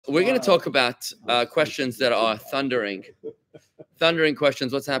We're going to talk about questions that are thundering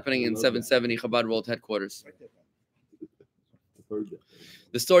questions. What's happening in 770 Chabad World Headquarters?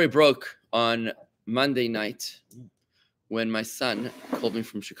 The story broke on Monday night when my son called me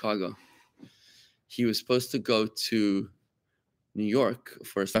from Chicago. He was supposed to go to New York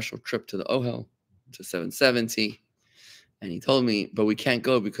for a special trip to the Ohel, to 770. And he told me, but we can't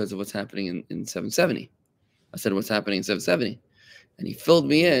go because of what's happening in 770. I said, what's happening in 770? And he filled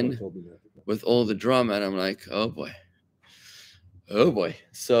me in with all the drama. And I'm like, oh boy. Oh boy.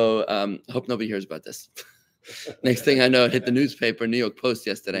 So I hope nobody hears about this. Next thing I know, it hit the newspaper, New York Post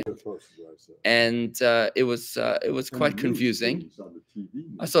yesterday. And it was quite confusing.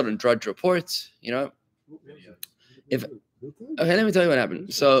 I saw it in Drudge Report, you know. Okay, let me tell you what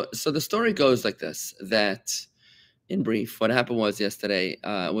happened. So the story goes like this, that in brief, what happened was yesterday,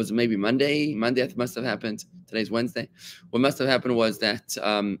 was maybe Monday. Monday must have happened. Today's Wednesday. What must have happened was that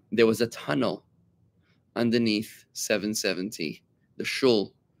there was a tunnel underneath 770, the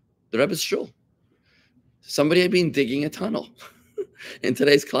shul, the Rebbe's shul. Somebody had been digging a tunnel. In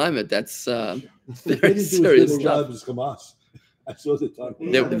today's climate, that's very serious stuff. I saw the tunnel.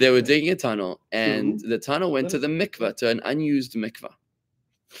 They were digging a tunnel, and the tunnel went to the mikveh, to an unused mikveh.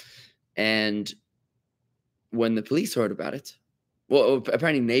 And when the police heard about it, well,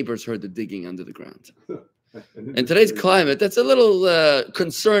 apparently neighbors heard the digging under the ground. In today's climate, that's a little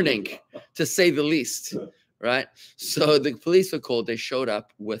concerning, to say the least, right? So the police were called. They showed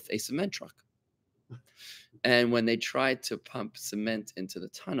up with a cement truck. And when they tried to pump cement into the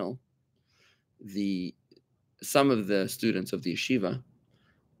tunnel, some of the students of the yeshiva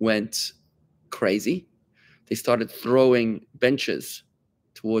went crazy. They started throwing benches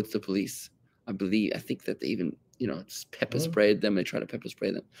towards the police. I think that they even, pepper sprayed them. They tried to pepper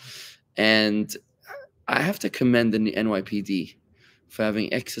spray them. And I have to commend the NYPD for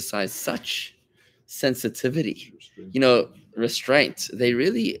having exercised such sensitivity, restraint.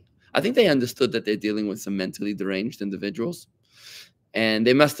 I think they understood that they're dealing with some mentally deranged individuals. And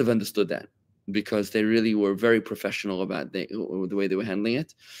they must have understood that, because they really were very professional about the way they were handling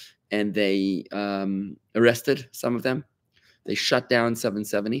it. And they arrested some of them. They shut down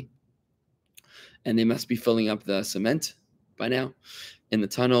 770. And they must be filling up the cement by now in the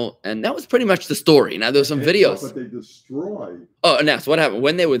tunnel. And that was pretty much the story. Now, there were some videos. But they destroyed. Oh, and that's what happened.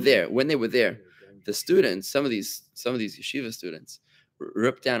 When they were there, the students, some of these yeshiva students,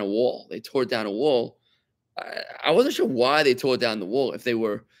 ripped down a wall. They tore down a wall. I wasn't sure why they tore down the wall, if they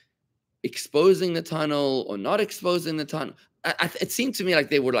were exposing the tunnel or not exposing the tunnel. It seemed to me like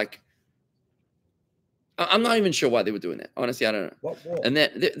they were I'm not even sure why they were doing that. Honestly, I don't know. What wall? And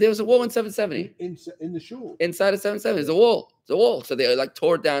then there was a wall in 770. In the shul. Inside of 770, there's a wall. It's a wall. So they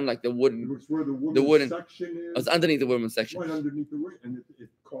tore down the wooden. It was where the wooden section is. It was underneath the wooden section. Right underneath the wooden, and it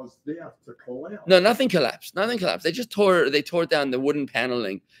caused that to collapse. No, nothing collapsed. Nothing collapsed. They just tore down the wooden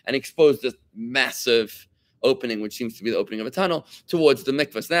paneling and exposed this massive opening, which seems to be the opening of a tunnel, towards the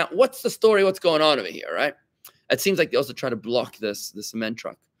mikvahs. Now, what's the story? What's going on over here, right? It seems like they also try to block the cement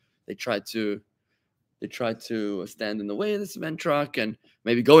truck. They tried to stand in the way of the cement truck and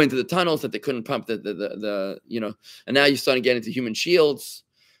maybe go into the tunnels that they couldn't pump and now you're starting to get into human shields.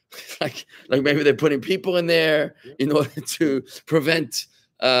 like maybe they're putting people in there in order to prevent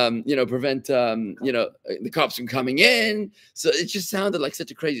the cops from coming in. So it just sounded like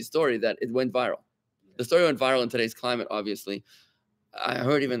such a crazy story that it went viral. The story went viral in today's climate, obviously. I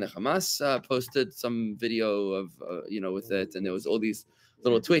heard even the Hamas posted some video of, with it, and there was all these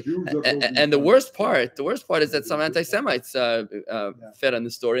little tweets. And the worst part is that some anti-Semites fed on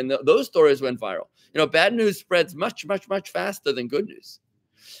the story, and those stories went viral. Bad news spreads much, much, much faster than good news.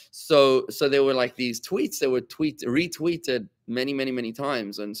 So there were these tweets that were retweeted many, many, many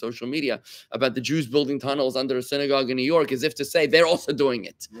times on social media about the Jews building tunnels under a synagogue in New York, as if to say they're also doing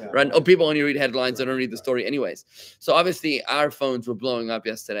it, right? Oh, people only read headlines, they don't read the story anyways. So obviously our phones were blowing up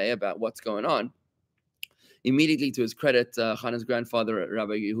yesterday about what's going on. Immediately, to his credit, Hannah's grandfather,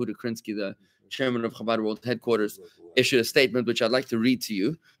 Rabbi Yehuda Krinsky, the chairman of Chabad World Headquarters, issued a statement, which I'd like to read to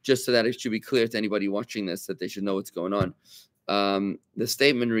you, just so that it should be clear to anybody watching this that they should know what's going on. The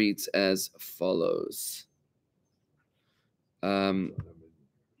statement reads as follows.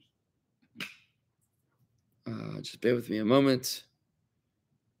 Just bear with me a moment.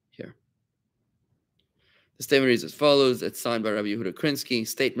 Here. The statement reads as follows. It's signed by Rabbi Yehuda Krinsky.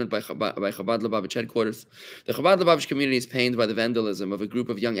 Statement by Chabad-Lubavitch Headquarters. The Chabad-Lubavitch community is pained by the vandalism of a group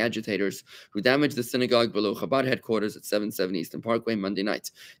of young agitators who damaged the synagogue below Chabad Headquarters at 770 Eastern Parkway Monday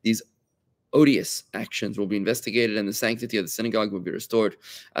night. These odious actions will be investigated and the sanctity of the synagogue will be restored.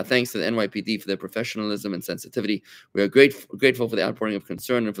 Thanks to the NYPD for their professionalism and sensitivity. We are grateful for the outpouring of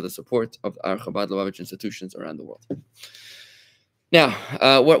concern and for the support of our Chabad-Lubavitch institutions around the world. Now,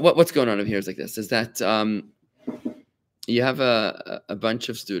 what's going on over here is like this, is that you have a bunch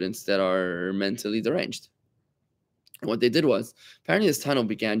of students that are mentally deranged. And what they did was, apparently this tunnel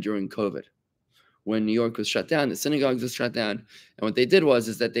began during COVID. When New York was shut down, the synagogues was shut down. And what they did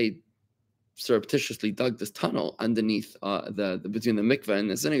is that they surreptitiously dug this tunnel underneath between the mikveh and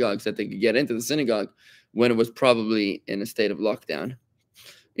the synagogues that they could get into the synagogue when it was probably in a state of lockdown,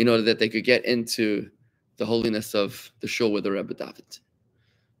 in order that they could get into the holiness of the shul with the Rabbi Dovid,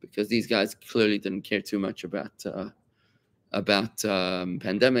 because these guys clearly didn't care too much about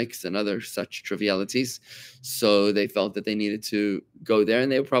pandemics and other such trivialities. So they felt that they needed to go there,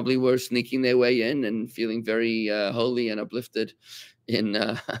 and they probably were sneaking their way in and feeling very holy and uplifted in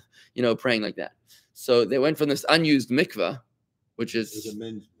praying like that. So they went from this unused mikveh, which is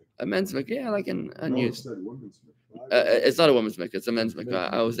a men's mikveh, yeah, like an unused. It's not a women's mikveh; it's a men's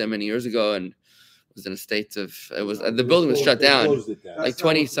mikveh. I was there many years ago and was in a state of the building was shut down like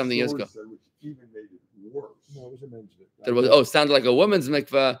 20-something years ago. No, it was a men's mikveh. Sounded like a woman's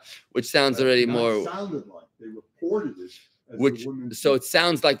mikveh, which sounds already more. Sounded like they reported it. So it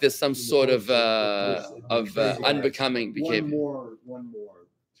sounds like there's some sort of unbecoming behavior. One more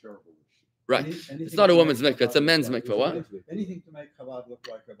terrible issue. Right. It's not a woman's mikveh; it's a men's mikveh. What? Anything to make Chabad look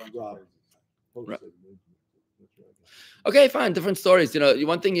like a bunch of right. Okay, fine. Different stories.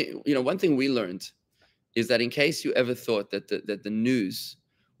 One thing we learned is that in case you ever thought that the news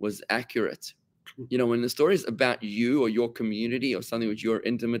was accurate, when the story is about you or your community or something which you're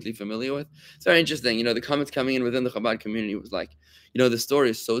intimately familiar with, it's very interesting. The comments coming in within the Chabad community was like, the story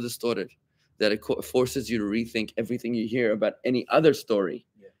is so distorted that it forces you to rethink everything you hear about any other story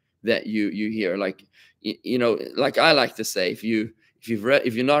that you hear. Like, like I like to say, if you've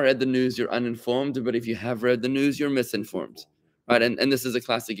not read the news, you're uninformed. But if you have read the news, you're misinformed, right? And this is a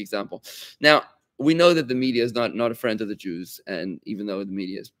classic example. Now, we know that the media is not a friend of the Jews, and even though the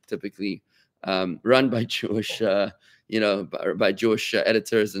media is typically run by Jewish, by Jewish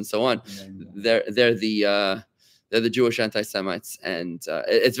editors and so on, they're the Jewish anti-Semites, and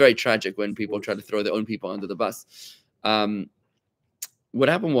it's very tragic when people try to throw their own people under the bus. What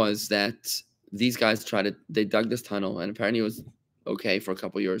happened was that these guys they dug this tunnel, and apparently it was okay for a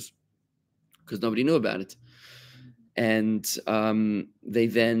couple of years because nobody knew about it, and they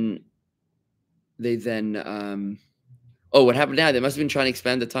then what happened now? They must have been trying to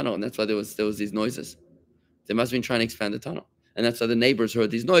expand the tunnel, and that's why there was these noises. They must have been trying to expand the tunnel, and that's why the neighbors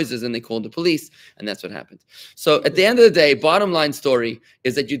heard these noises, and they called the police, and that's what happened. So at the end of the day, bottom line story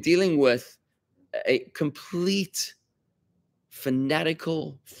is that you're dealing with a complete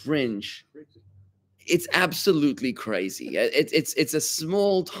fanatical fringe. It's absolutely crazy. It's a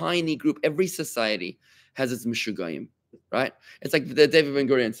small, tiny group. Every society has its mishugayim, right? It's like David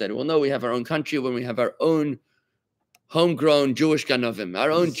Ben-Gurion said, well, no, we have our own country when we have our own homegrown Jewish ganovim,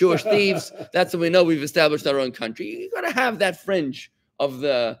 our own Jewish thieves. That's when we know we've established our own country. You got to have that fringe of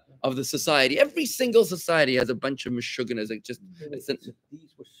the society. Every single society has a bunch of mishuganas. Like these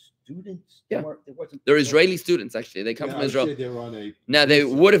were students. Yeah, they're Israeli students. Actually, they come from Israel. Now they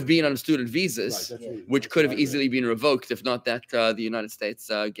would have been on student visas, which could have easily been revoked if not that the United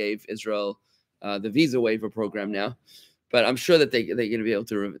States gave Israel the visa waiver program now. But I'm sure that they're going to be able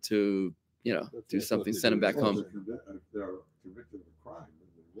to do something, send them back home.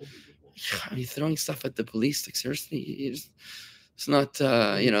 Are you throwing stuff at the police? Like, seriously, it's not,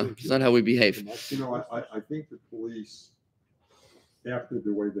 it's not how we behave. I think the police acted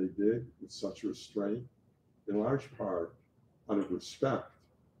the way they did with such restraint, in large part out of respect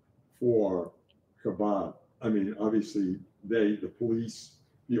for Chabad. I mean, obviously, the police,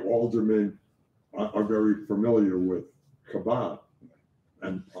 the aldermen are very familiar with Chabad.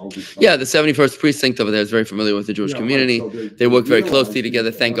 And yeah, the 71st precinct over there is very familiar with the Jewish community. So they work very closely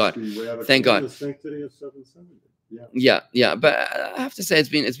together. Thank God. Thank God. Yeah. But I have to say,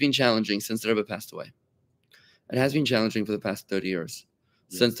 it's been challenging since the Rebbe passed away. It has been challenging for the past 30 years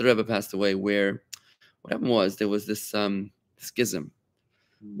since the Rebbe passed away. Where what happened was there was this schism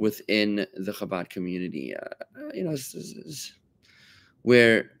within the Chabad community.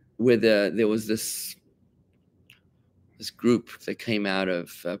 Where there was this group that came out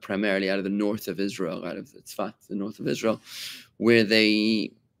of primarily out of the north of Israel, out of Tzfat, the north of Israel, where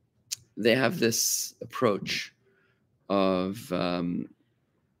they have this approach of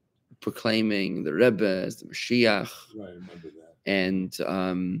proclaiming the Rebbe as the Mashiach, and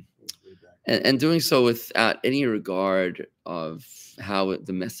and doing so without any regard of how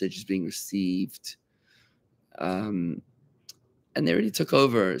the message is being received. And they really took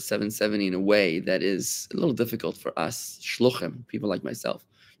over 770 in a way that is a little difficult for us, shluchim, people like myself,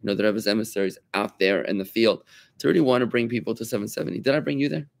 the Rebbe's emissaries out there in the field, to really want to bring people to 770. Did I bring you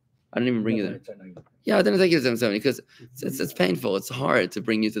there? I didn't even bring you there. Yeah, I didn't take you to 770 because it's painful. It's hard to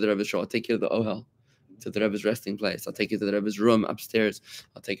bring you to the Rebbe's shul. I'll take you to the Ohel, to the Rebbe's resting place. I'll take you to the Rebbe's room upstairs.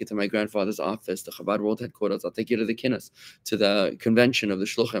 I'll take you to my grandfather's office, the Chabad World Headquarters. I'll take you to the Kinnis, to the convention of the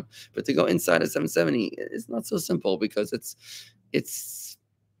Shluchim. But to go inside of 770 is not so simple because it's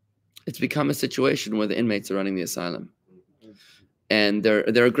become a situation where the inmates are running the asylum, and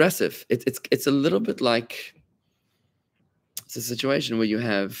they're aggressive. It's a little bit like, it's a situation where you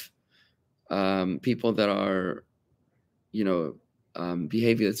have people that are,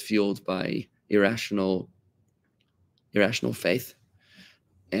 behavior that's fueled by irrational faith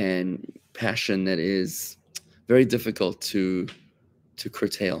and passion that is very difficult to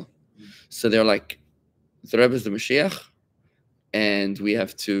curtail. So they're like, the Rebbe is the Mashiach, and we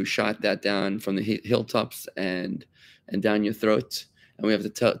have to shout that down from the hilltops and down your throat, and we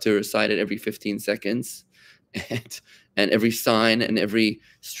have to recite it every 15 seconds, and every sign and every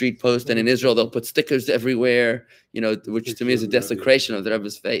street post. And in Israel, they'll put stickers everywhere, which to me is a desecration of the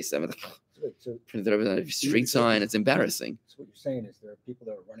Rebbe's face. I mean, the Rebbe on every street sign. It's embarrassing. So what you're saying is there are people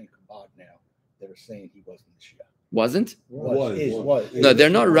that are running Chabad now that are saying he wasn't the Shia. Wasn't? Was. No, they're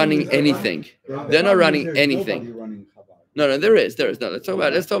not running anything. They're not running anything. No, there is. No,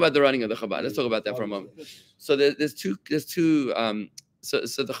 let's talk about the running of the Chabad. Let's talk about that for a moment. So there's two. So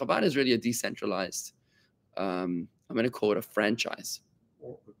the Chabad is really a decentralized. I'm going to call it a franchise,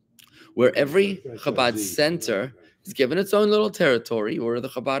 where every Chabad center is given its own little territory, or the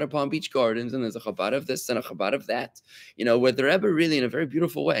Chabad of Palm Beach Gardens, and there's a Chabad of this and a Chabad of that. Where the Rebbe really, in a very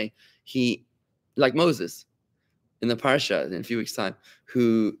beautiful way, he, like Moses in the Parsha in a few weeks' time,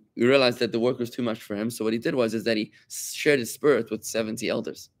 who realized that the work was too much for him. So what he did was that he shared his spirit with 70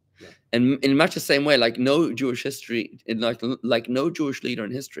 elders. Yeah. And in much the same way, like no Jewish history, like no Jewish leader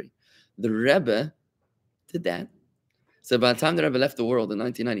in history, the Rebbe did that. So by the time the Rebbe left the world in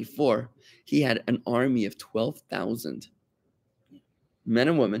 1994, he had an army of 12,000 men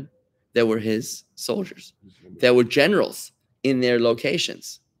and women that were his soldiers, that were generals in their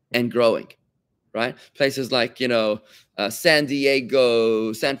locations and growing. Right? Places like, San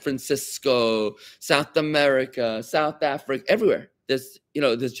Diego, San Francisco, South America, South Africa, everywhere. There's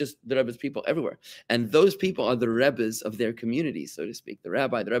just the Rebbe's people everywhere. And those people are the Rebbes of their community, so to speak. The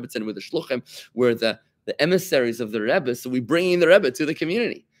Rabbi, the Rebbetzin, with the Shluchim, were the emissaries of the Rebbe. So we bring in the Rebbe to the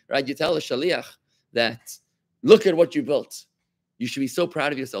community, right? You tell the Shaliach that, look at what you built. You should be so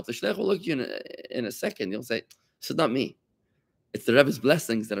proud of yourself. The Shaliach will look at you in a second. He'll say, this is not me. It's the Rebbe's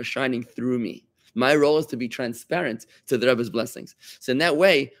blessings that are shining through me. My role is to be transparent to the Rebbe's blessings. So in that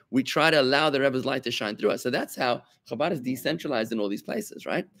way, we try to allow the Rebbe's light to shine through us. So that's how Chabad is decentralized in all these places,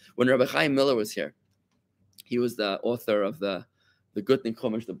 right? When Rabbi Chaim Miller was here, he was the author of the Gutnik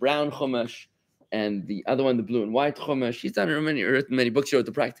Chumash, the brown Chumash, and the other one, the blue and white Chumash. He's written many books. He wrote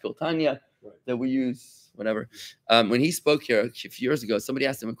the Practical Tanya that we use, whatever. When he spoke here a few years ago, somebody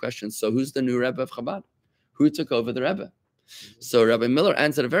asked him a question. So who's the new Rebbe of Chabad? Who took over the Rebbe? So Rabbi Miller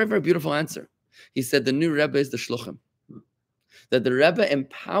answered a very, very beautiful answer. He said the new Rebbe is the Shluchim. That the Rebbe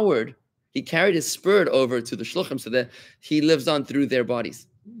empowered, he carried his spirit over to the Shluchim so that he lives on through their bodies.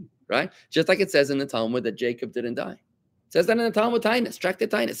 Right? Just like it says in the Talmud that Jacob didn't die. It says that in the Talmud Tainus, Tractate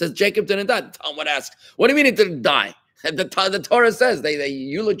Tainus. It says Jacob didn't die. The Talmud asks, what do you mean he didn't die? The Torah says they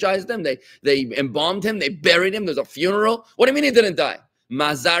eulogized him, they embalmed him, they buried him, there's a funeral. What do you mean he didn't die?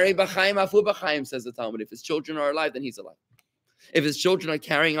 Mazari b'chaim afu b'chaim, says the Talmud. If his children are alive, then he's alive. If his children are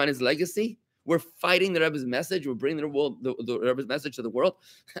carrying on his legacy, we're fighting the Rebbe's message, we're bringing the Rebbe's message to the world,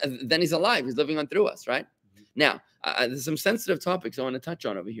 then he's alive, he's living on through us, right? Now, there's some sensitive topics I want to touch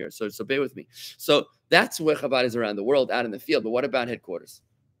on over here, so bear with me. So that's where Chabad is around the world, out in the field. But what about headquarters?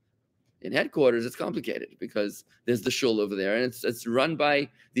 In headquarters, it's complicated because there's the shul over there, and it's run by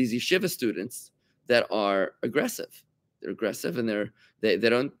these yeshiva students that are aggressive. They're aggressive, and they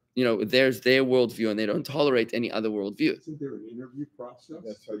don't, there's their worldview, and they don't tolerate any other worldview. Isn't there an interview process?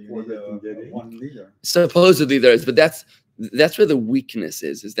 That's how before they can get in? One leader. Supposedly there is, but that's where the weakness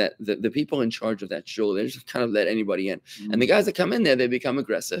is that the people in charge of that shul, they just kind of let anybody in. Mm-hmm. And the guys that come in there, they become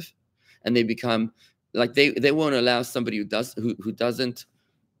aggressive, and they become like they won't allow somebody who doesn't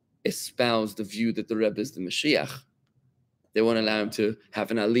espouse the view that the Rebbe is the Mashiach. They won't allow him to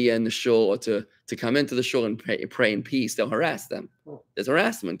have an aliyah in the shul or to come into the shul and pray in peace. They'll harass them. There's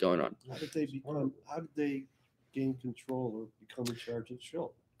harassment going on. How did they gain control or become in charge of the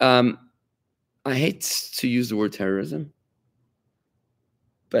shul? I hate to use the word terrorism,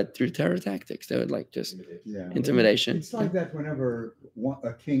 but through terror tactics, they would like just intimidation. It's like that whenever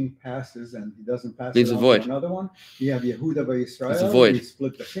a king passes and he doesn't pass Leaves it a on void. to another one, you have Yehuda by Israel. It's a void. We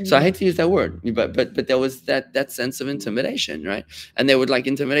split the kingdom. So I hate to use that word, but there was that sense of intimidation, right? And they would like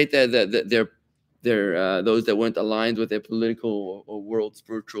intimidate their those that weren't aligned with their political or world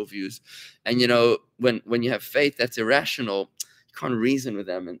spiritual views. And you know, when you have faith that's irrational, you can't reason with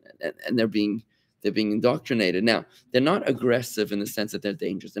them, and they're being indoctrinated. Now, they're not aggressive in the sense that they're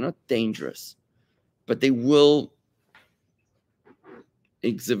dangerous. They're not dangerous, but they will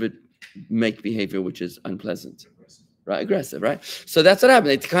make behavior which is unpleasant, right? Aggressive, right? So that's what happened.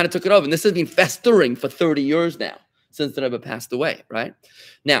 They kind of took it over, and this has been festering for 30 years now since the Rebbe passed away, right?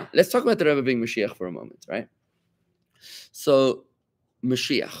 Now, let's talk about the Rebbe being Mashiach for a moment, right? So,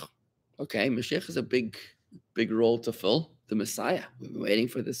 Mashiach, okay, Mashiach is a big role to fill. The Messiah. We've been waiting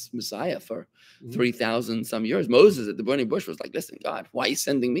for this Messiah for 3,000 some years. Moses at the burning bush was like, listen, God, why are you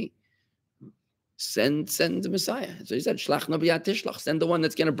sending me? Send the Messiah. So he said, Shlach no b'yad tishlach. Send the one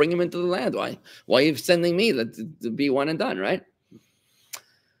that's going to bring him into the land. Why are you sending me? To be one and done, right?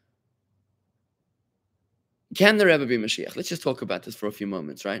 Can the Rebbe be Mashiach? Let's just talk about this for a few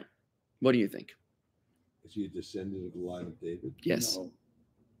moments, right? What do you think? Is he a descendant of the line of David? Yes. No,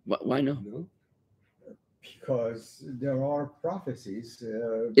 Why no? No. because there are prophecies.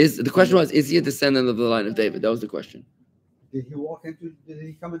 The question was, is he a descendant of the line of David? That was the question. Did he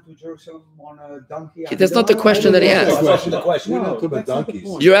come into Jerusalem on a donkey? That's not the question that he asked. The question. We're No, not talking about that's not the donkeys.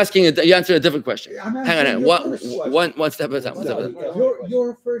 point. You're asking you answered a different question. I'm Hang on, answering your first question. one step at a time. One step at a time.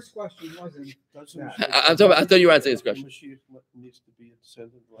 Your first question wasn't. I thought you were answering this question.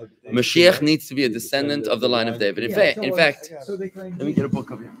 Mashiach needs to be a descendant of the line of David. In fact, so they claim. let me get a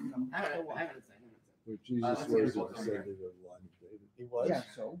book of you. But Jesus was a descendant of the line of David. He was. Yeah,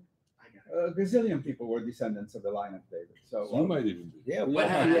 so a gazillion people were descendants of the line of David. So You might even be. yeah, What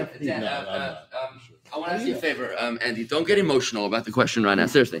happened? Dan, I want to ask you a Sure. favor, Andy. Don't get emotional about the question right now.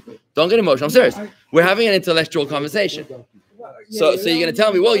 Seriously, don't get emotional. I'm serious. We're having an intellectual conversation. So you're gonna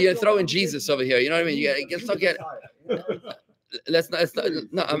tell me, well, you're throwing Jesus over here. You know what I mean? You gotta get. Let's not.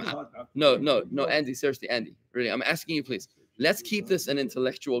 No, Andy. Seriously, Andy. Really, I'm asking you, please. Let's keep this an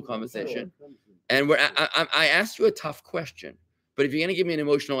intellectual conversation. And I asked you a tough question, but if you're gonna give me an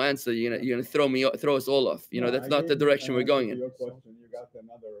emotional answer, you're gonna throw us all off. You know, that's not the direction we're going in. Your question, you got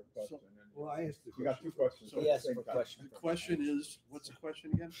another question. Well, I asked the You got two question. questions. He asked for a question. The question is, what's the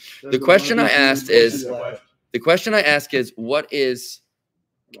question again? The question I asked is, what is?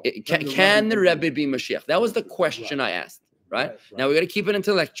 Can the Rebbe be Mashiach? That was the question I asked. Right? Now we got to keep it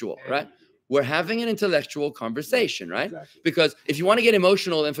intellectual. Right? We're having an intellectual conversation, right? Exactly. Because if you want to get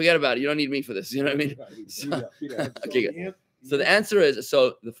emotional, then forget about it. You don't need me for this. You know what I mean? Okay, good. So the answer is,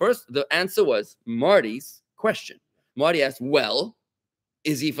 the answer was Marty's question. Marty asked, well,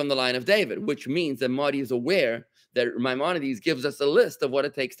 is he from the line of David? Which means that Marty is aware that Maimonides gives us a list of what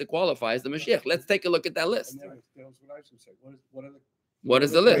it takes to qualify as the Mashiach. Let's take a look at that list. That was what I was going to say. What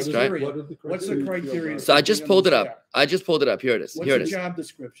is the list, right? What's the criteria? So I just pulled it up. Here it is. What's Here it the is. job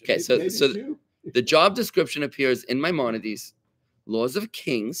description? Okay, so the job description appears in Maimonides' Laws of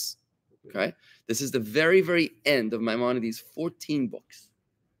Kings. Okay, this is the very, very end of Maimonides' 14 books.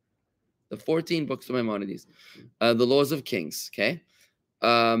 The 14 books of Maimonides, the Laws of Kings. Okay,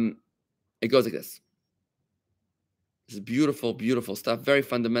 it goes like this. This is beautiful, beautiful stuff. Very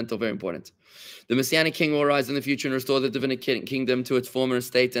fundamental, very important. The Messianic king will arise in the future and restore the divine kingdom to its former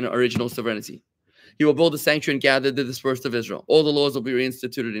state and original sovereignty. He will build a sanctuary and gather the dispersed of Israel. All the laws will be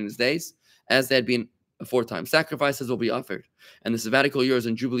reinstituted in his days, as they had been aforetime. Sacrifices will be offered, and the sabbatical years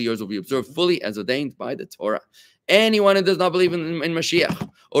and jubilee years will be observed fully as ordained by the Torah. Anyone who does not believe in Mashiach,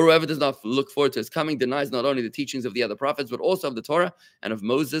 or whoever does not look forward to his coming, denies not only the teachings of the other prophets, but also of the Torah and of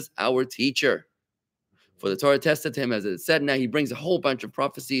Moses, our teacher. For the Torah attested to him, as it said. Now he brings a whole bunch of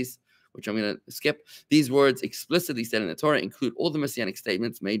prophecies, which I'm going to skip. These words explicitly said in the Torah include all the messianic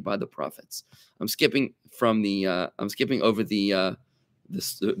statements made by the prophets. I'm skipping over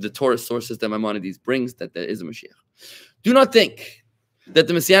the Torah sources that Maimonides brings that there is a Mashiach. Do not think that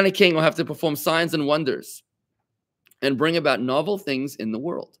the messianic king will have to perform signs and wonders and bring about novel things in the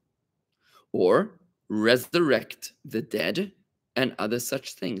world, or resurrect the dead and other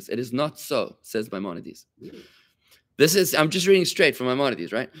such things. It is not so, says Maimonides. I'm just reading straight from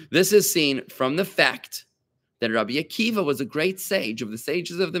Maimonides, right? This is seen from the fact that Rabbi Akiva was a great sage of the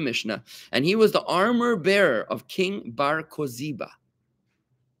sages of the Mishnah, and he was the armor bearer of King Bar Koziba.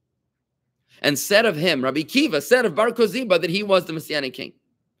 And said of him, Rabbi Akiva said of Bar Koziba that he was the Messianic king.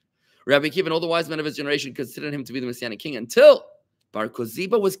 Rabbi Akiva and all the wise men of his generation considered him to be the Messianic king until Bar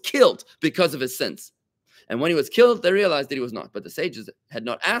Koziba was killed because of his sins. And when he was killed, they realized that he was not. But the sages had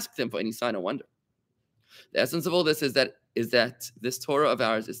not asked him for any sign or wonder. The essence of all this is that this Torah of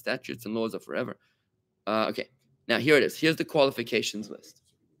ours is statutes and laws are forever. Okay, now here it is. Here's the qualifications list.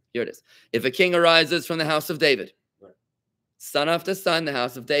 Here it is. If a king arises from the house of David, son after son, the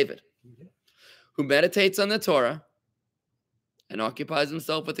house of David, who meditates on the Torah and occupies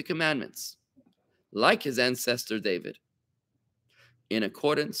himself with the commandments, like his ancestor David, in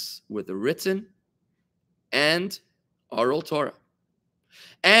accordance with the written and oral Torah.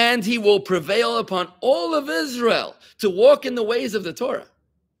 And he will prevail upon all of Israel to walk in the ways of the Torah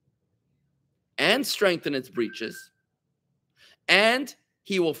and strengthen its breaches. And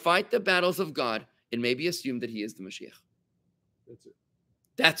he will fight the battles of God. It may be assumed that he is the Mashiach. That's it.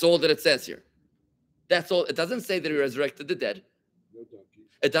 That's all that it says here. That's all. It doesn't say that he resurrected the dead. No donkey.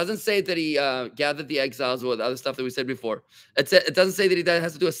 It doesn't say that he gathered the exiles or the other stuff that we said before. It doesn't say that he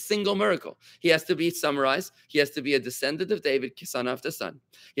has to do a single miracle. He has to be summarized. He has to be a descendant of David, son after son.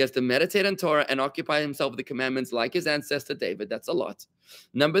 He has to meditate on Torah and occupy himself with the commandments like his ancestor David. That's a lot.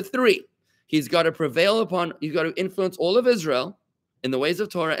 Number 3, he's got to he's got to influence all of Israel in the ways of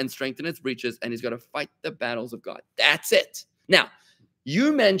Torah and strengthen its breaches, and he's got to fight the battles of God. That's it. Now,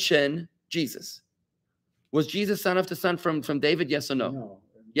 you mention Jesus. Was Jesus son after son from David? Yes or no? No.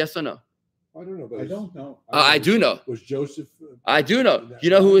 Yes or no? I don't know. But I don't know. I do know. Was Joseph? I do know. You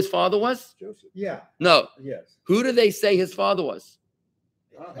know who his father was? Joseph. Yeah. No. Yes. Who do they say his father was?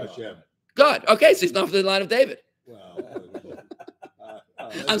 Hashem. God. Okay, so he's not from the line of David. Well,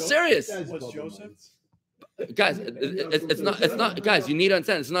 I'm serious. that's Was Bubba Joseph? Mites. Guys, it's not, guys, you need to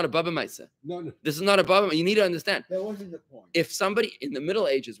understand, it's not a Baba Maisa. No. This is not a Baba. You need to understand. That wasn't the point. If somebody in the Middle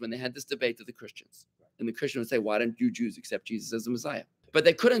Ages, when they had this debate with the Christians, and the Christian would say, why don't you Jews accept Jesus as the Messiah? But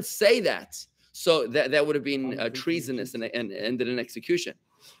they couldn't say that. So that would have been treasonous and ended in execution.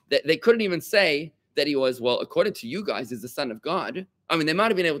 They couldn't even say that he was, well, according to you guys, he's the son of God. I mean, they might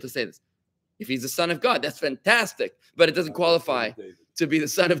have been able to say this. If he's the son of God, that's fantastic. But it doesn't qualify to be the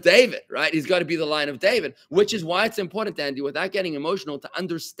son of David, right? He's got to be the line of David, which is why it's important, Andy, without getting emotional, to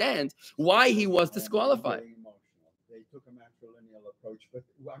understand why he was disqualified. They took a matrilineal approach, but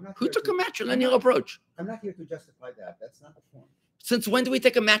I'm not. Who took a matrilineal approach? I'm not here to justify that. That's not the point. Since when do we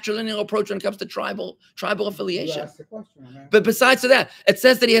take a matrilineal approach when it comes to tribal You affiliation? asked the question. I'm But besides that, it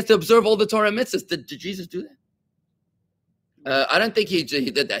says that he has to observe all the Torah mitzvahs. Did Jesus do that? I don't think he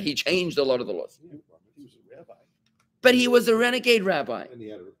did that. He changed a lot of the laws. He was a rabbi. But he was a renegade rabbi. And he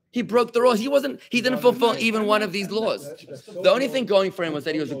had He broke the laws. He didn't fulfill even one of these laws. The only thing going for him was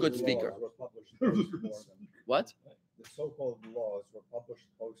that he was a good speaker. What? The so-called laws were published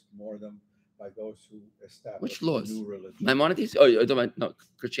post-mortem by those who established Which laws? a new religion. Maimonides? Oh, you're talking about, no,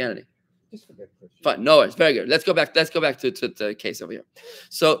 Christianity. Just forget Christian. Fine, no worries. Very good. Let's go back to the case over here.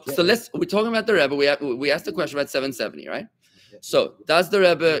 So we're talking about the Rebbe. We asked the question about 770, right? So does the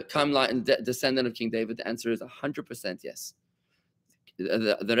Rebbe come descendant of King David? The answer is 100% yes.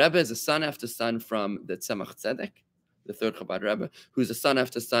 The Rebbe is a son after son from the Tzemach Tzedek, the third Chabad Rebbe, who's a son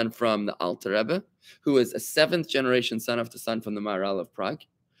after son from the Alter Rebbe, who is a 7th generation son after son from the Maharal of Prague,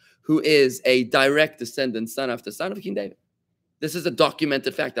 who is a direct descendant, son after son of King David. This is a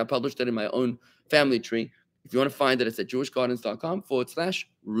documented fact. I published it in my own family tree. If you want to find it, it's at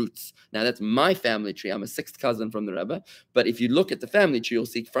jewishgardens.com/roots. Now, that's my family tree. I'm a 6th cousin from the Rebbe. But if you look at the family tree, you'll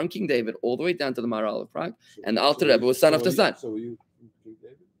see from King David all the way down to the Maharal of Prague. And the Alter Rebbe was son after son. So were you King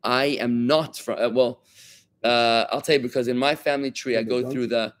David? I am not from, I'll tell you, because in my family tree, I go through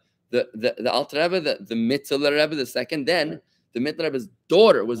the Alter Rebbe, the Mitzvah Rebbe, the second, then the Mitzvah Rebbe's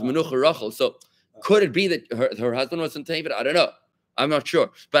daughter was Menucha Rachel. So could it be that her husband was from David? I don't know. I'm not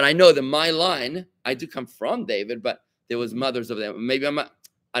sure. But I know that my line, I do come from David, but there was mothers of them. Maybe I'm not,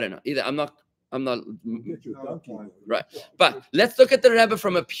 I don't know. Either I'm not Get your donkey. right. But let's look at the Rebbe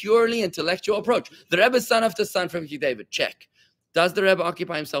from a purely intellectual approach. The Rebbe is son after son from King David. Check. Does the Rebbe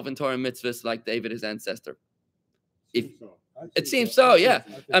occupy himself in Torah and mitzvahs like David, his ancestor? It seems so, yeah.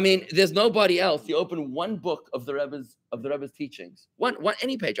 I mean, there's nobody else. You open one book of the Rebbe's teachings, one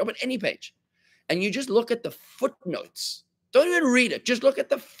any page, open any page, and you just look at the footnotes. Don't even read it. Just look at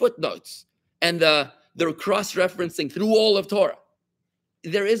the footnotes and the cross-referencing through all of Torah.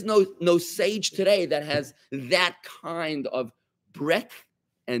 There is no sage today that has that kind of breadth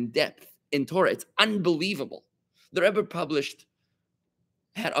and depth in Torah. It's unbelievable. The Rebbe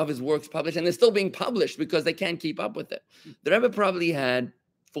had of his works published, and they're still being published because they can't keep up with it. The Rebbe probably had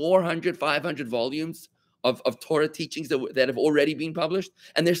 400, 500 volumes of Torah teachings that have already been published,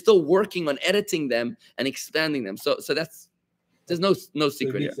 and they're still working on editing them and expanding them. So there's no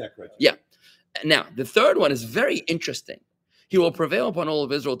secret here. Yeah. Now, the third one is very interesting. He will prevail upon all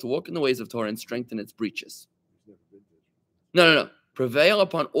of Israel to walk in the ways of Torah and strengthen its breaches. No. Prevail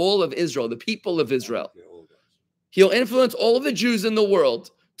upon all of Israel, the people of Israel. He'll influence all of the Jews in the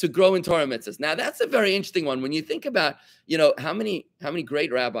world to grow in Torah mitzvahs. Now, that's a very interesting one. When you think about, how many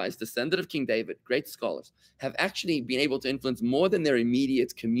great rabbis, descended of King David, great scholars, have actually been able to influence more than their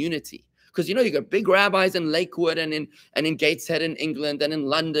immediate community. Because, you got big rabbis in Lakewood and in Gateshead in England and in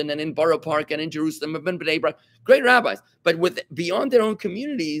London and in Borough Park and in Jerusalem and Bnei Brak, great rabbis. But beyond their own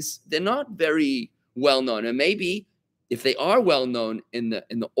communities, they're not very well known. And maybe if they are well known in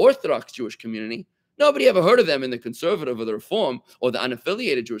the Orthodox Jewish community, nobody ever heard of them in the conservative or the Reform or the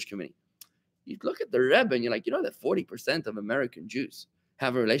unaffiliated Jewish community. You look at the Rebbe and you're like, that 40% of American Jews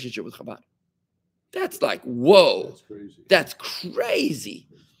have a relationship with Chabad. That's like, whoa. That's crazy. That's crazy.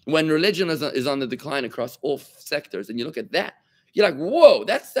 When religion is on the decline across all sectors, and you look at that, you're like, whoa,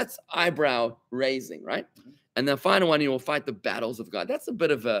 that's eyebrow raising, right? And the final one, you will fight the battles of God. That's a bit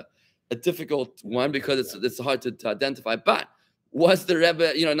of a difficult one because it's hard to identify. But was the Rebbe,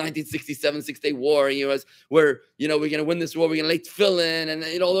 1967 Six-Day War, we're going to win this war, we're going to lay tefillin,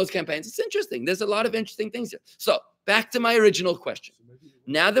 and all those campaigns. It's interesting. There's a lot of interesting things here. So back to my original question.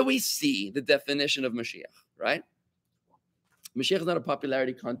 Now that we see the definition of Mashiach, right? Mashiach is not a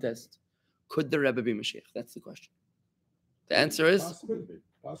popularity contest. Could the Rebbe be Mashiach? That's the question. The answer is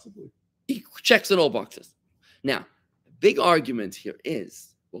possibly. He checks in all boxes. Now, the big argument here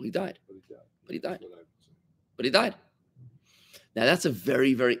is, well, he died. But he died. Now, that's a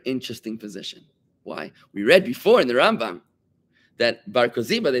very, very interesting position. Why? We read before in the Rambam that Bar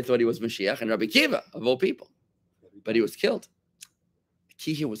Koziba, they thought he was Mashiach, and Rabbi Kiva, of all people. But he was killed. The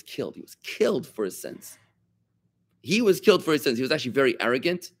key here was killed. He was killed for his sins. He was killed for his sins. He was actually very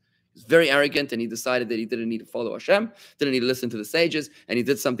arrogant. He was very arrogant, and he decided that he didn't need to follow Hashem, didn't need to listen to the sages, and he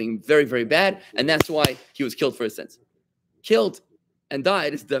did something very, very bad, and that's why he was killed for his sins. Killed and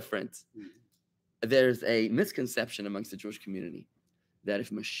died is different. There's a misconception amongst the Jewish community that if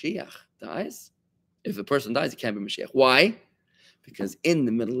Mashiach dies, if a person dies, he can't be Mashiach. Why? Because in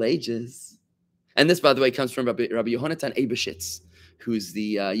the Middle Ages, and this, by the way, comes from Rabbi Yohanatan Eibeshitz, who's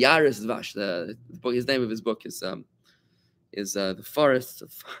the Yaris Zvash. His name of his book is The Forests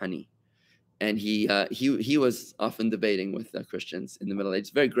of Honey. And he was often debating with Christians in the Middle Ages.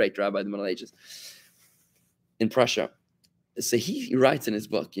 Very great rabbi in the Middle Ages in Prussia. So he writes in his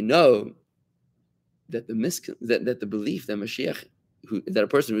book, that the belief that Mashiach, that a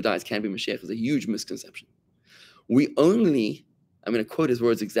person who dies can't be Mashiach, is a huge misconception. I'm going to quote his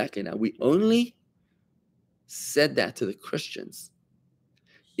words exactly now. We only said that to the Christians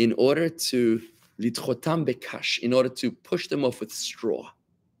in order to lidchotam bekash, in order to push them off with straw.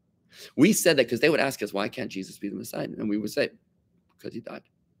 We said that because they would ask us, why can't Jesus be the Messiah? And we would say, because he died.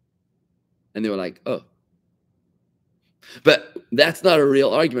 And they were like, oh. But that's not a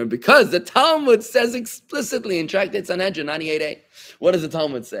real argument because the Talmud says explicitly in Tractate Sanhedrin 98a. What does the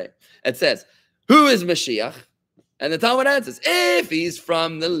Talmud say? It says, who is Mashiach? And the Talmud answers, if he's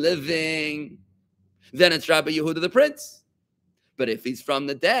from the living, then it's Rabbi Yehuda the Prince. But if he's from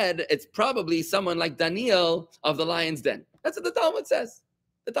the dead, it's probably someone like Daniel of the lion's den. That's what the Talmud says.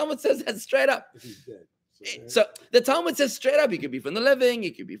 The Talmud says that straight up. If he's dead. So the Talmud says straight up, he could be from the living,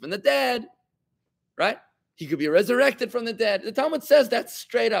 he could be from the dead, right? He could be resurrected from the dead. The Talmud says that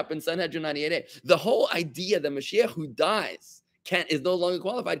straight up in Sanhedrin 98a. The whole idea that Mashiach who dies is no longer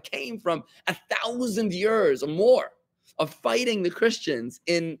qualified came from 1,000 years or more of fighting the Christians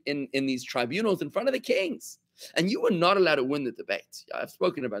in these tribunals in front of the kings. And you were not allowed to win the debate. I've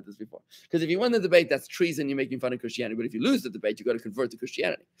spoken about this before. Because if you win the debate, that's treason, you're making fun of Christianity. But if you lose the debate, you got to convert to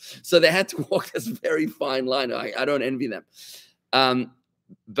Christianity. So they had to walk this very fine line. I don't envy them.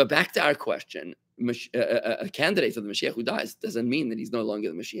 But back to our question, a candidate for the Mashiach who dies doesn't mean that he's no longer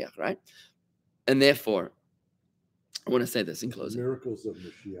the Mashiach, right? And therefore, I want to say this in closing. Miracles of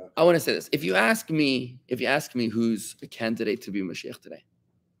Mashiach. I want to say this. If you ask me who's a candidate to be Mashiach today,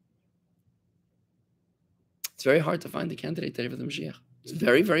 it's very hard to find a candidate today for the Mashiach. It's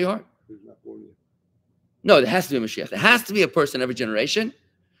very, very hard. No, there has to be a Mashiach. There has to be a person every generation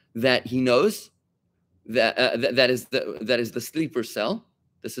that he knows that is the sleeper cell.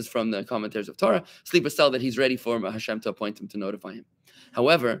 This is from the commentaries of Torah. Sleeper cell that he's ready for Hashem to appoint him to notify him.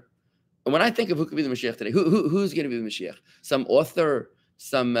 However, when I think of who could be the Mashiach today, who's going to be the Mashiach? Some author,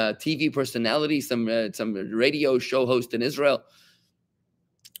 some TV personality, some radio show host in Israel,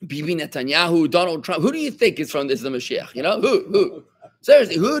 Bibi Netanyahu, Donald Trump. Who do you think is the Mashiach? You know, who?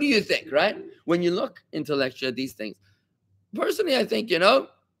 Seriously, who do you think, right? When you look intellectually at these things, personally, I think,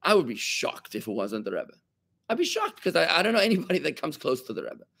 I would be shocked if it wasn't the Rebbe. I'd be shocked because I don't know anybody that comes close to the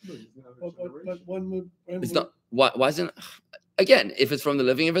Rebbe. But one would. It's not. Why isn't? Again, if it's from the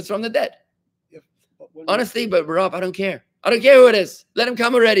living, if it's from the dead. But when- Honestly, but Rob, I don't care. I don't care who it is. Let him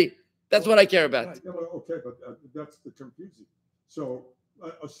come already. That's what I care about. Right. Yeah, but okay, but that's the confusing. So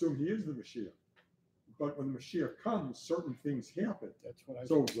assume he is the Mashiach. But when the Mashiach comes, certain things happen. That's what I.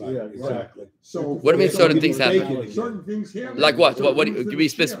 So Right, exactly. So What do you mean certain things happen? Certain things happen. Like what? What do Certain you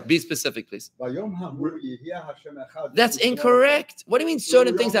things happen. be specific, please? ביום ההוא יהיה השם אחד. That's incorrect. What do you mean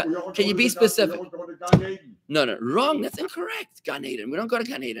certain things happen? We all Can go you to be the Gan- specific? We all go to Gan Eden. No, wrong. That's incorrect. Gan Eden. We don't go to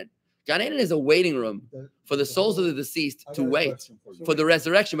Gan Eden. Gan Eden is a waiting room for the souls of the deceased to wait for the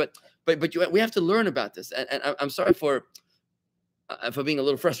resurrection. But we have to learn about this. And I'm sorry for being a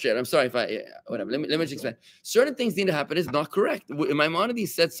little frustrated. I'm sorry if whatever. Let me just explain. Certain things need to happen is not correct.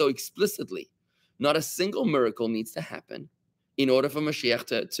 Maimonides said so explicitly. Not a single miracle needs to happen in order for Mashiach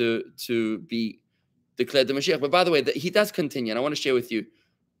to be declared the Mashiach. But by the way, he does continue, and I want to share with you.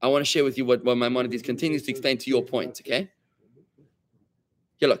 What Maimonides continues to explain to your point. Okay.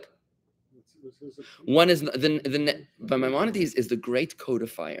 Here, look. One is but Maimonides is the great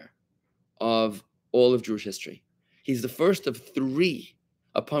codifier of all of Jewish history. He's the first of three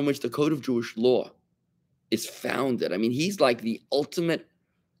upon which the code of Jewish law is founded. I mean, he's like the ultimate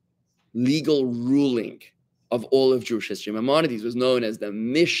legal ruling of all of Jewish history. Maimonides was known as the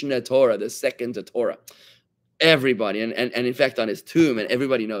Mishnah Torah, the second to Torah. Everybody, and in fact, on his tomb, and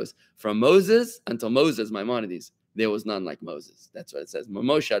everybody knows, from Moses until Moses, Maimonides, there was none like Moses. That's what it says.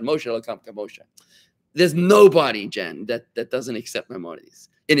 Moshe will come to Moshe. There's nobody, Jen, that doesn't accept Maimonides.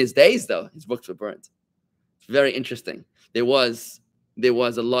 In his days, though, his books were burnt. It's very interesting. There was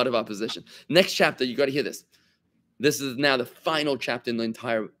a lot of opposition. Next chapter, you got to hear this. This is now the final chapter in the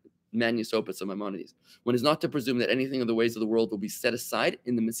entire Magnus Opus of Maimonides. One is not to presume that anything of the ways of the world will be set aside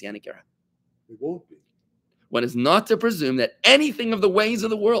in the Messianic era. It won't be. One is not to presume that anything of the ways of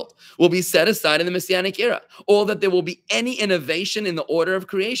the world will be set aside in the Messianic era, or that there will be any innovation in the order of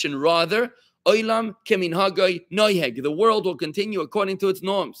creation. Rather, oilam keminhagoi noyheg, the world will continue according to its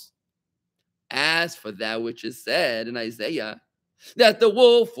norms. As for that which is said in Isaiah, that the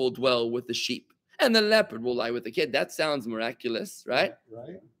wolf will dwell with the sheep and the leopard will lie with the kid. That sounds miraculous, right?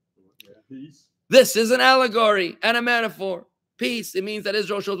 Right? Peace. This is an allegory and a metaphor. Peace. It means that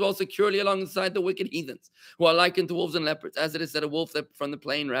Israel shall dwell securely alongside the wicked heathens, who are likened to wolves and leopards. As it is said, a wolf that from the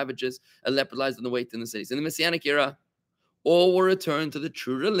plain ravages, a leopard lies on the wait in the cities. In the Messianic era, all will return to the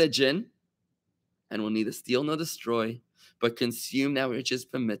true religion and will neither steal nor destroy, but consume that which is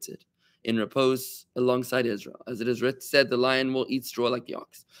permitted in repose alongside Israel. As it is said, the lion will eat straw like the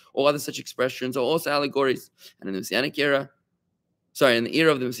ox. All other such expressions are also allegories. And in the Messianic era, in the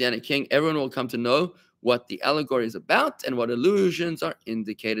era of the Messianic king, everyone will come to know what the allegory is about and what allusions are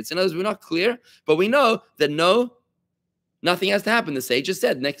indicated. So in other words, we're not clear, but we know that nothing has to happen. The sages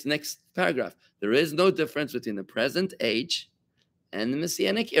said, next paragraph, there is no difference between the present age and the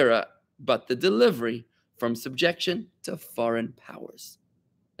Messianic era, but the delivery from subjection to foreign powers.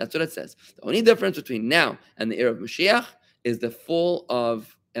 That's what it says. The only difference between now and the era of Mashiach is the fall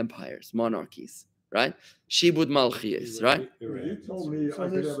of empires, monarchies, right? Shibud Malchias, right? You told me So I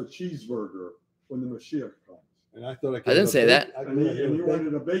could there's- have a cheeseburger when the Mashiach comes. And I thought I didn't say that. And you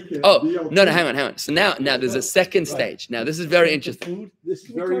wanted to bake it. Oh, BLT. no, hang on. So now there's a second stage. Now, this is very interesting. Food? This is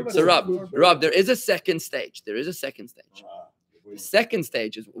Can we very talk about So important. Rob, there is a second stage. There is a second stage. We- The second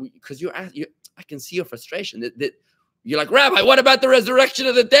stage is because I can see your frustration. That you're like, Rabbi, what about the resurrection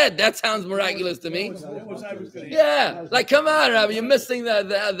of the dead? That sounds miraculous to me. That was I was gonna ask. Yeah, like come on, Rabbi, you're missing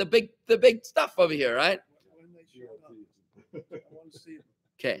the big stuff over here, right? When they show up, I want to see it.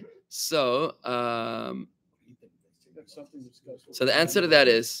 Okay, so That's something discussed. the answer to that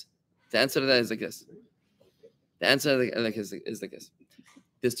is like this. The answer is like this.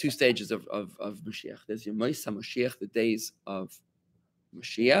 There's two stages of Mashiach. There's Yemais HaMashiach, the days of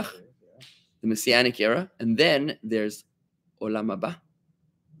Mashiach, the Messianic era, and then there's Olam Haba,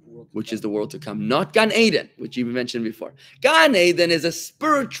 which is the world to come. Not Gan Eden, which you mentioned before. Gan Eden is a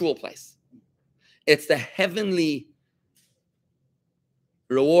spiritual place. It's the heavenly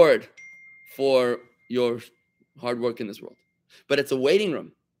reward for your hard work in this world. But it's a waiting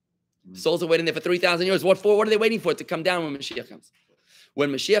room. Souls are waiting there for 3,000 years. What for? What are they waiting for? To come down when Mashiach comes.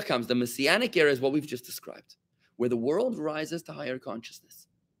 When Mashiach comes, the Messianic era is what we've just described, where the world rises to higher consciousness.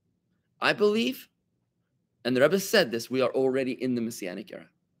 I believe, and the Rebbe said this, we are already in the Messianic era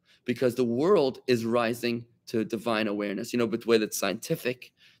because the world is rising to divine awareness, but whether it's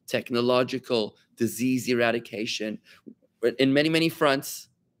scientific, technological, disease eradication, in many, many fronts,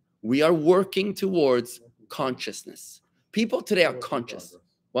 we are working towards consciousness. People today are conscious.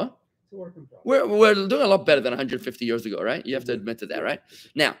 What? We're doing a lot better than 150 years ago, right? You have to admit to that, right?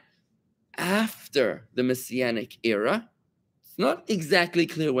 Now, after the Messianic era, It's not exactly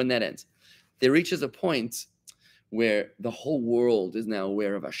clear when that ends. There reaches a point where the whole world is now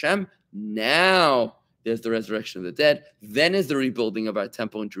aware of Hashem. Now there's the resurrection of the dead. Then is the rebuilding of our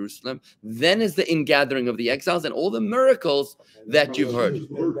temple in Jerusalem. Then is the ingathering of the exiles and all the miracles that you've heard.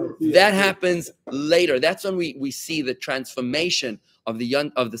 That happens later. That's when we see the transformation of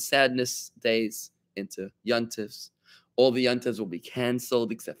the sadness days into yontifs. All the yontifs will be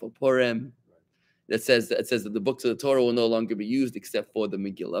canceled except for Purim. It says that the books of the Torah will no longer be used except for the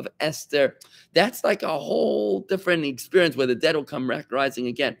Megillah of Esther. That's like a whole different experience where the dead will come rising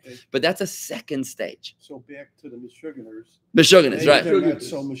again. But that's a second stage. So back to the Meshuggahers. Meshuggahers, right? They're not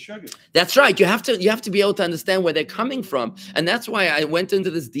so Meshuggah. That's right. You have to be able to understand where they're coming from. And that's why I went into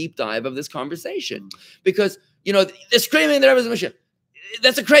this deep dive of this conversation. Because, they're screaming the Rebbe's Mashiach.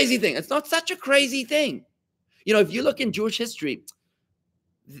 That's a crazy thing. It's not such a crazy thing. If you look in Jewish history,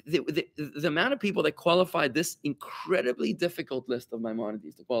 the amount of people that qualified this incredibly difficult list of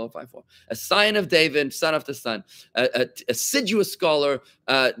Maimonides to qualify for: a scion of David, son after son, assiduous scholar,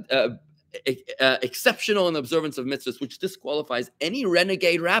 exceptional in the observance of mitzvahs, which disqualifies any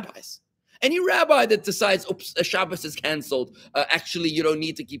renegade rabbis. Any rabbi that decides, oops, a Shabbos is canceled, actually you don't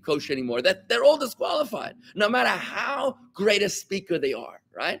need to keep kosher anymore, they're all disqualified, no matter how great a speaker they are,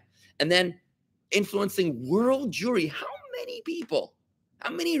 right? And then influencing world Jewry. How many people? How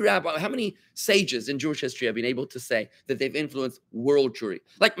many rabbis, how many sages in Jewish history have been able to say that they've influenced world Jewry?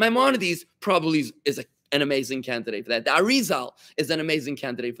 Like Maimonides probably is an amazing candidate for that. The Arizal is an amazing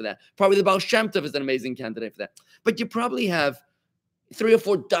candidate for that. Probably the Baal Shem Tov is an amazing candidate for that. But you probably have 3 or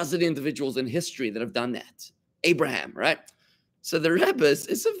 4 dozen individuals in history that have done that. Abraham, right? So the Rebbe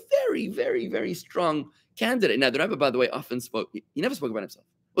is a very, very, very strong candidate. Now, the Rebbe, by the way, often spoke, he never spoke about himself.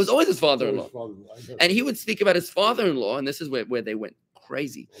 It was always his father-in-law. And he would speak about his father-in-law, and this is where they went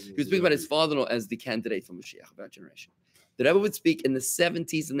crazy. He would speak about his father-in-law as the candidate for Mashiach of our generation. The Rebbe would speak in the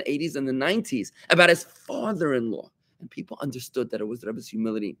 70s and the 80s and the 90s about his father-in-law. And people understood that it was the Rebbe's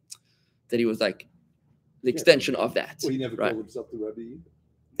humility, that he was like the extension of that. Well, he never right? called himself the Rabbi either.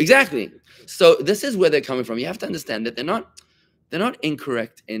 Exactly. So this is where they're coming from. You have to understand that they're not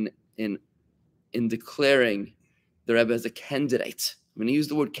incorrect in declaring the Rebbe as a candidate. I'm going to use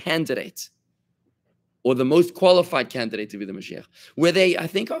the word candidate, or the most qualified candidate to be the Mashiach. Where they, I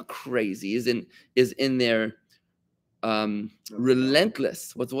think, are crazy is in their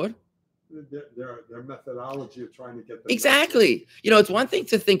relentless. What's the word? Their methodology of trying to get the Exactly. It's one thing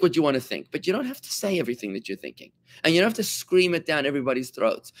to think what you want to think, but you don't have to say everything that you're thinking. And you don't have to scream it down everybody's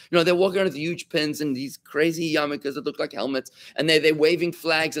throats. They're walking around with huge pins and these crazy yarmulkes that look like helmets, and they're waving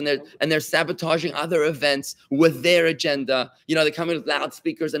flags and they're sabotaging other events with their agenda. They're coming with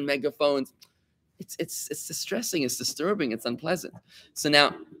loudspeakers and megaphones. It's distressing, it's disturbing, it's unpleasant. So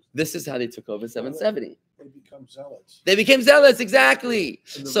now this is how they took over 770. They become zealots. They became zealots, exactly.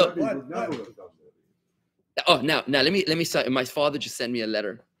 And the So Rebbe would never have done that. oh, now let me say, my father just sent me a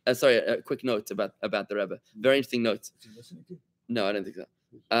letter. A quick note about the Rebbe. Very interesting note. Is he listening to you? No, I don't think so.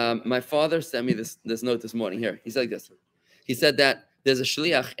 My father sent me this note this morning. Here, he said like this. He said that there's a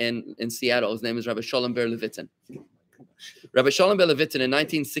shliach in Seattle. His name is Rabbi Shalom Ber Levitin. Rabbi Shalom Ber Levitin in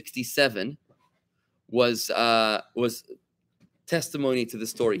 1967 was testimony to the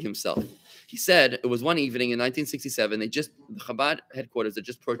story himself. He said it was one evening in 1967. The Chabad Headquarters had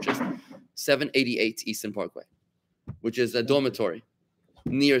just purchased 788 Eastern Parkway, which is a dormitory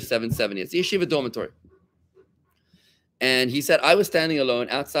near 770. It's a yeshiva dormitory. And he said, I was standing alone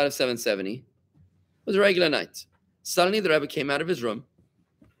outside of 770. It was a regular night. Suddenly, the Rebbe came out of his room,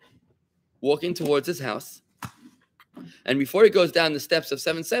 walking towards his house. And before he goes down the steps of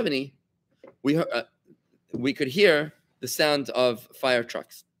 770, we could hear the sound of fire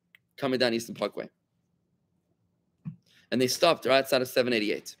trucks coming down Eastern Parkway. And they stopped right outside of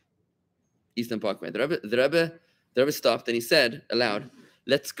 788 Eastern Parkway. The Rebbe stopped and he said aloud,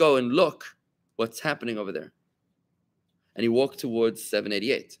 let's go and look what's happening over there. And he walked towards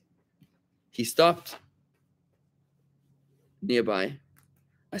 788. He stopped nearby.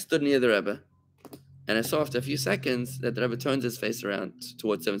 I stood near the Rebbe, and I saw after a few seconds that the Rebbe turns his face around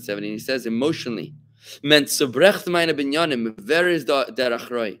towards 770, and he says emotionally,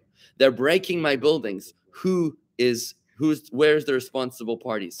 they're breaking my buildings. Where's the responsible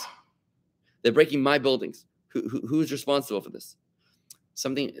parties? They're breaking my buildings. Who's responsible for this?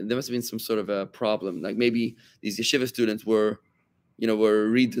 There must have been some sort of a problem. Like maybe these yeshiva students were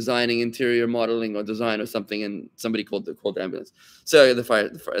redesigning interior modeling or design or something, and somebody called the ambulance. So the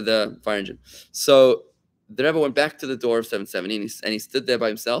fire engine. So the Rebbe went back to the door of 770, and he stood there by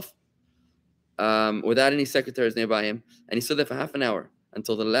himself, without any secretaries nearby him, and he stood there for half an hour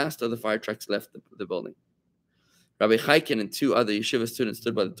until the last of the fire trucks left the building. Rabbi Chaikin and 2 other yeshiva students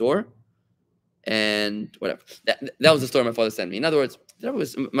stood by the door, and whatever. That was the story my father sent me. In other words,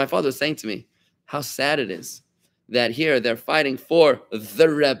 my father was saying to me how sad it is that here they're fighting for the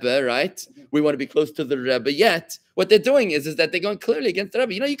Rebbe, right? We want to be close to the Rebbe. Yet what they're doing is that they're going clearly against the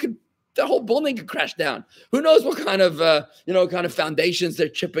Rebbe. You know, the whole building could crash down. Who knows what kind of kind of foundations they're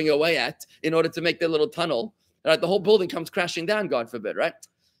chipping away at in order to make their little tunnel. Right? The whole building comes crashing down, God forbid, right?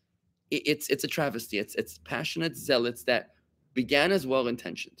 It's a travesty. It's passionate zealots that began as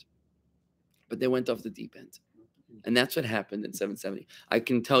well-intentioned, but they went off the deep end. And that's what happened in 770. I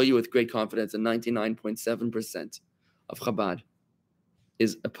can tell you with great confidence that 99.7% of Chabad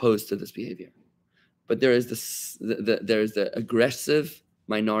is opposed to this behavior. But there is the aggressive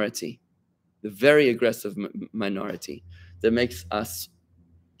minority, the very aggressive minority that makes us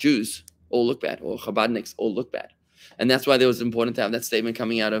Jews all look bad, or Chabadniks all look bad. And that's why it was important to have that statement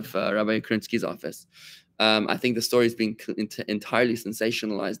coming out of Rabbi Krinsky's office. I think the story is being entirely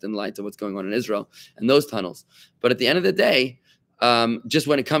sensationalized in light of what's going on in Israel and those tunnels. But at the end of the day, just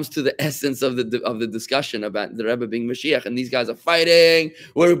when it comes to the essence of the discussion about the Rebbe being Mashiach, and these guys are fighting,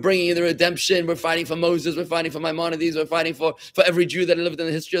 we're bringing in the redemption, we're fighting for Moses, we're fighting for Maimonides, we're fighting for every Jew that lived in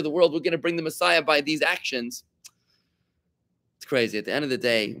the history of the world, we're going to bring the Messiah by these actions. It's crazy. At the end of the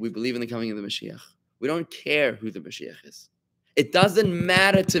day, we believe in the coming of the Mashiach. We don't care who the Mashiach is. It doesn't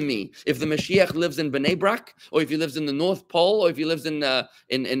matter to me if the Mashiach lives in Bnei Brak, or if he lives in the North Pole, or if he lives in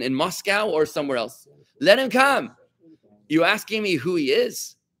Moscow or somewhere else. Let him come. You asking me who he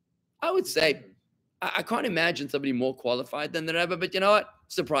is? I would say I can't imagine somebody more qualified than the Rebbe, but you know what?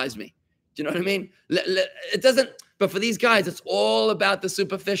 Surprise me. Do you know what I mean? It doesn't. But for these guys, it's all about the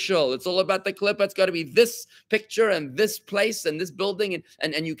superficial. It's all about the clip. It's got to be this picture and this place and this building,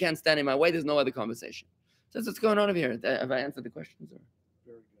 and you can't stand in my way. There's no other conversation. So that's what's going on over here. Have I answered the questions? Or?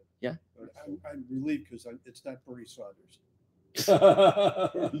 Very good. Yeah. I'm relieved because it's not Bernie Sanders.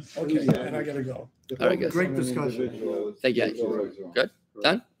 Okay, And I gotta go. All right, guys. Great discussion. Thank you. Good?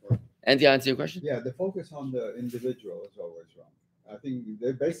 Done? Andy, answer your question? Yeah, the focus on the individual is always wrong. I think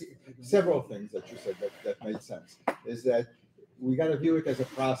there are basically several things that you said that made sense. Is that we got to view it as a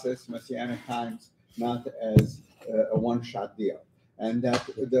process, Messianic times, not as a one-shot deal. And that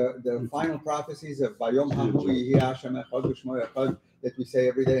the final prophecies of Vayom Hahu Yehi Hashem Echad U'Shmo Echad that we say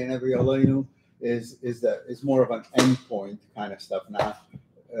every day in every Aleinu is more of an endpoint kind of stuff, not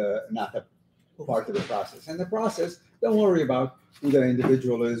a part of the process. And the process, don't worry about who the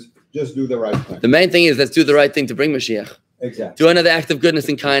individual is, just do the right thing. The main thing is let's do the right thing to bring Mashiach. Exactly. Do another act of goodness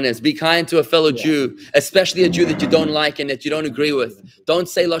and kindness. Be kind to a fellow Jew, especially a Jew that you don't like and that you don't agree with. Don't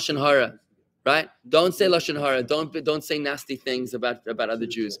say Lashon Hara, right? Don't say Lashon Hara. Don't say nasty things about other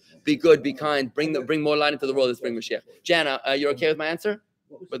Jews. Be good, be kind. Bring more light into the world. Let's bring Mashiach. Jana, you're okay with my answer?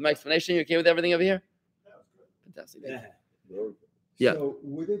 With my explanation? You okay with everything over here? Fantastic. Yeah. So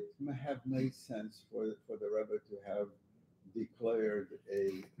would it have made sense for the Rebbe to have declared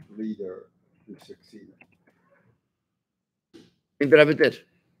a leader who succeeded? I think the Rebbe did.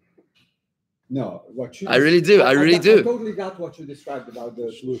 No, what you I really do. I really do. I totally got what you described about the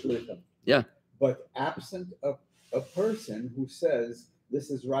shluchim. Yeah. But absent a person who says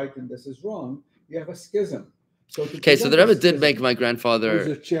this is right and this is wrong, you have a schism. So the Rebbe did make my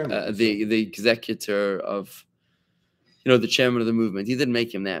grandfather the executor of, the chairman of the movement. He did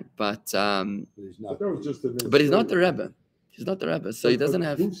make him that, but he's not. That was just but he's not the Rebbe. He's not the Rebbe, so he doesn't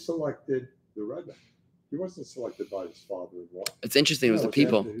have. Who selected the Rebbe? He wasn't selected by his father-in-law. It's interesting. It was the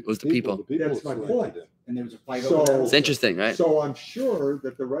people. It was the people. That's my point. And there was a fight over that. It's interesting, right? So I'm sure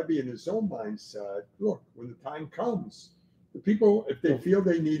that the Rebbe in his own mind said, look, when the time comes, the people, if they feel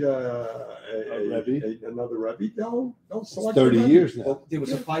they need another Rebbe, they'll select 30 years now. Well, there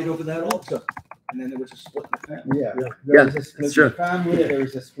was a fight over that also. And then there was a split in the family. Yeah, Yeah, there is a split it's true. in family. There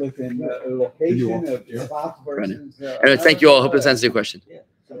is a split in location of spot versus. Anyway, thank you all. Hope this answers your question. Yeah.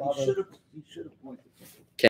 So you should have